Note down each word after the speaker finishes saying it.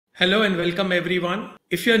Hello and welcome everyone.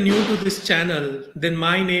 If you're new to this channel, then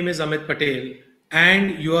my name is Amit Patel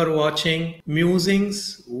and you are watching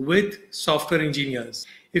Musings with Software Engineers.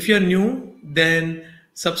 If you're new, then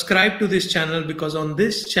subscribe to this channel because on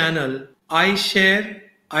this channel, I share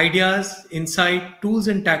ideas, insight, tools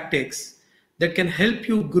and tactics that can help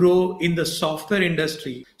you grow in the software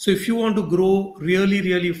industry. So if you want to grow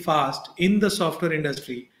really fast in the software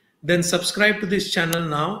industry, then subscribe to this channel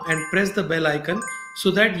now and press the bell icon so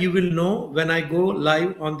that you will know when I go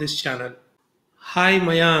live on this channel. Hi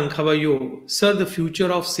Mayank, how are you? Sir, the future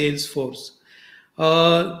of Salesforce.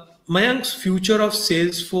 Mayank's future of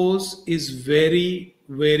Salesforce is very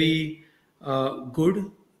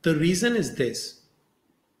good. The reason is this.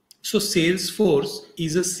 So Salesforce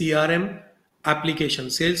is a CRM application.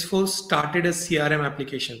 Salesforce started a CRM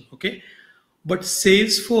application, okay? But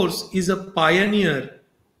Salesforce is a pioneer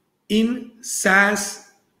in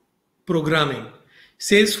SaaS programming.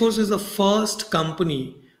 Salesforce is the first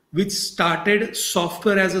company which started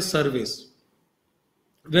software as a service.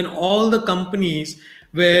 When all the companies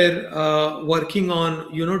were working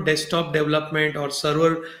on desktop development or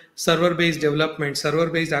server-based development,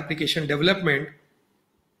 server-based application development,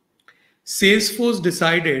 Salesforce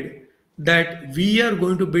decided that we are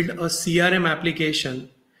going to build a CRM application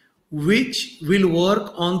which will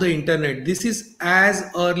work on the internet. This is as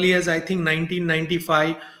early as I think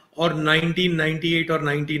 1995 or 1998 or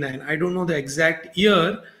 99. I don't know the exact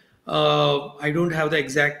year. I don't have the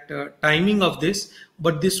exact timing of this,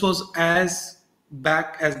 but this was as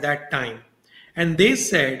back as that time. And they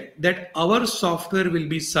said that our software will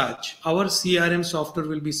be such, our CRM software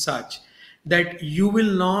will be such that you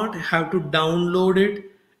will not have to download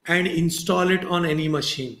it and install it on any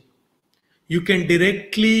machine. You can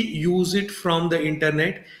directly use it from the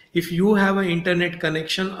internet. If you have an internet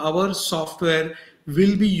connection, our software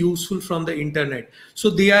will be useful from the internet.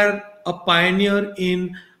 So they are a pioneer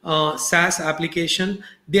in SaaS application.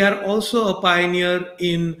 They are also a pioneer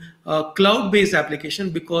in cloud-based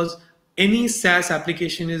application because any SaaS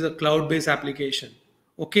application is a cloud-based application.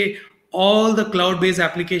 Okay, all the cloud-based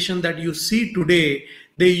application that you see today,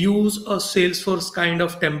 they use a Salesforce kind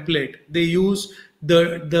of template. They use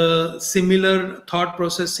the similar thought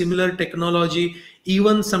process, similar technology,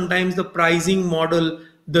 even sometimes the pricing model,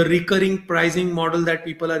 the recurring pricing model that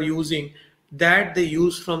people are using, that they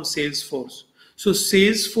use from Salesforce. So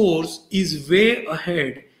Salesforce is way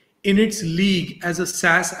ahead in its league as a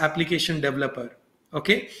SaaS application developer.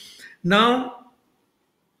 Okay. Now,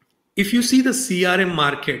 if you see the CRM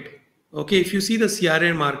market,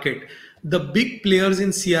 the big players in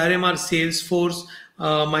CRM are Salesforce,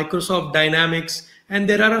 Microsoft Dynamics, and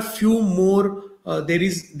there are a few more. There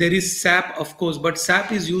is SAP, of course, but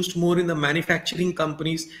SAP is used more in the manufacturing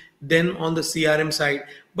companies than on the CRM side.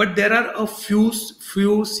 But there are a few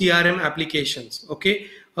CRM applications. Okay,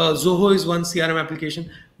 Zoho is one CRM application,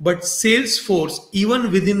 but Salesforce, even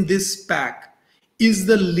within this pack, is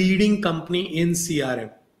the leading company in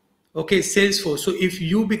CRM. Okay, Salesforce. So if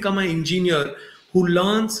you become an engineer who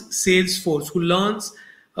learns Salesforce, who learns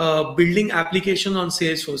building application on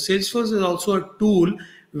Salesforce, Salesforce is also a tool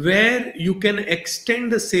where you can extend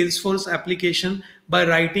the Salesforce application by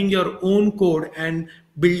writing your own code and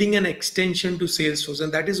building an extension to Salesforce.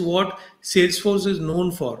 And that is what Salesforce is known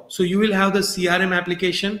for. So you will have the CRM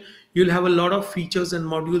application, you'll have a lot of features and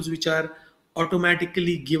modules which are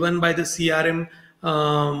automatically given by the CRM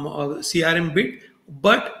bit.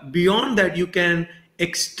 But beyond that, you can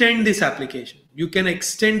extend this application. You can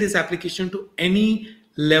extend this application to any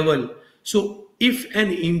level. So if an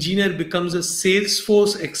engineer becomes a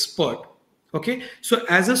Salesforce expert, okay, so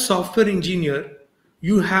as a software engineer,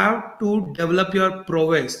 you have to develop your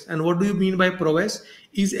prowess. And what do you mean by prowess?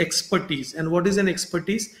 Is expertise. And what is an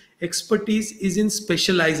expertise? Expertise is in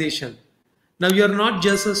specialization. Now you are not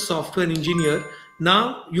just a software engineer.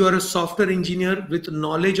 Now you are a software engineer with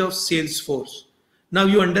knowledge of Salesforce. Now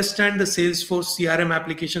you understand the Salesforce CRM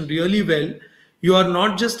application really well. You are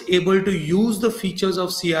not just able to use the features of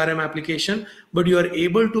CRM application, but you are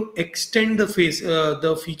able to extend the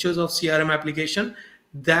features of CRM application.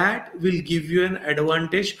 That will give you an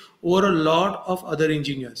advantage over a lot of other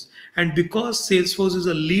engineers. And because Salesforce is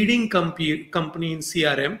a leading company in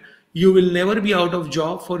CRM, you will never be out of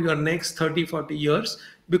job for your next 30-40 years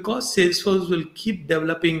because Salesforce will keep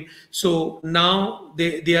developing. So now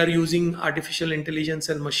they are using artificial intelligence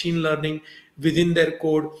and machine learning within their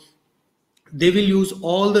code. They will use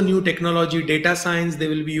all the new technology, data science they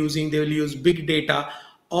will use big data.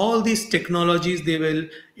 All these technologies they will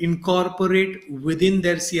incorporate within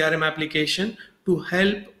their CRM application to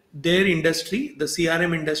help their industry, the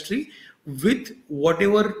CRM industry, with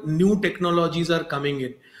whatever new technologies are coming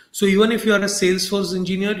in. So even if you are a Salesforce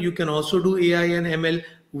engineer, you can also do AI and ML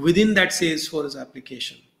within that Salesforce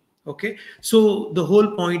application. Okay, so the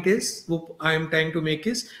whole point is what I am trying to make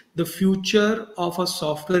is the future of a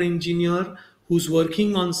software engineer who's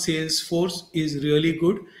working on Salesforce is really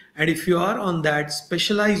good. And if you are on that,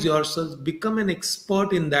 specialize yourself, become an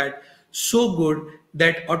expert in that, so good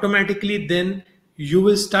that automatically then you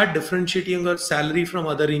will start differentiating your salary from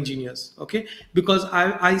other engineers. Okay, because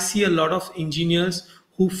I see a lot of engineers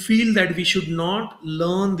who feel that we should not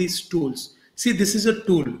learn these tools. See, this is a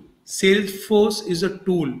tool. Salesforce is a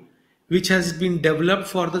tool which has been developed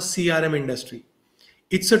for the CRM industry.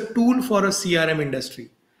 It's a tool for a CRM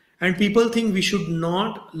industry. And people think we should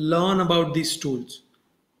not learn about these tools.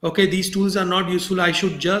 Okay, these tools are not useful. I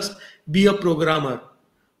should just be a programmer.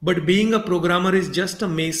 But being a programmer is just a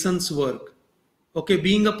mason's work. Okay,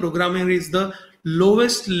 being a programmer is the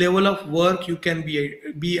lowest level of work you can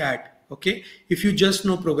be at. Okay, if you just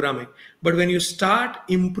know programming. But when you start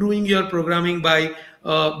improving your programming by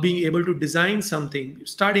being able to design something, you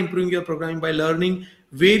start improving your programming by learning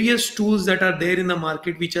various tools that are there in the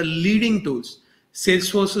market, which are leading tools.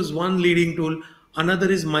 Salesforce is one leading tool.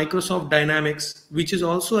 Another is Microsoft Dynamics, which is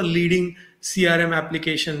also a leading CRM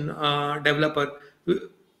application developer.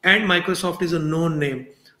 And Microsoft is a known name.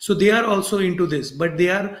 So they are also into this, but they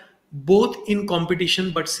are both in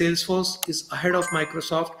competition. But Salesforce is ahead of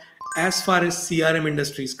Microsoft as far as CRM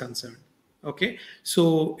industry is concerned. Okay,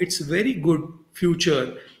 so it's very good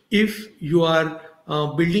future if you are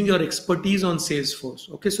building your expertise on Salesforce.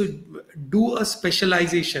 Okay, so do a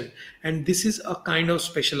specialization, and this is a kind of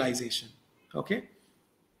specialization. Okay,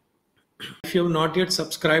 if you have not yet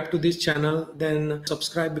subscribed to this channel, then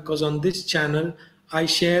subscribe, because on this channel I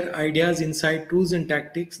share ideas, insight, tools and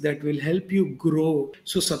tactics that will help you grow.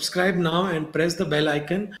 So subscribe now and press the bell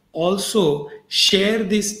icon. Also share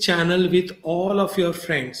this channel with all of your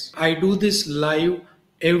friends. I do this live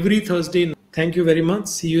every Thursday. Thank you very much.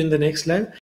 See you in the next live.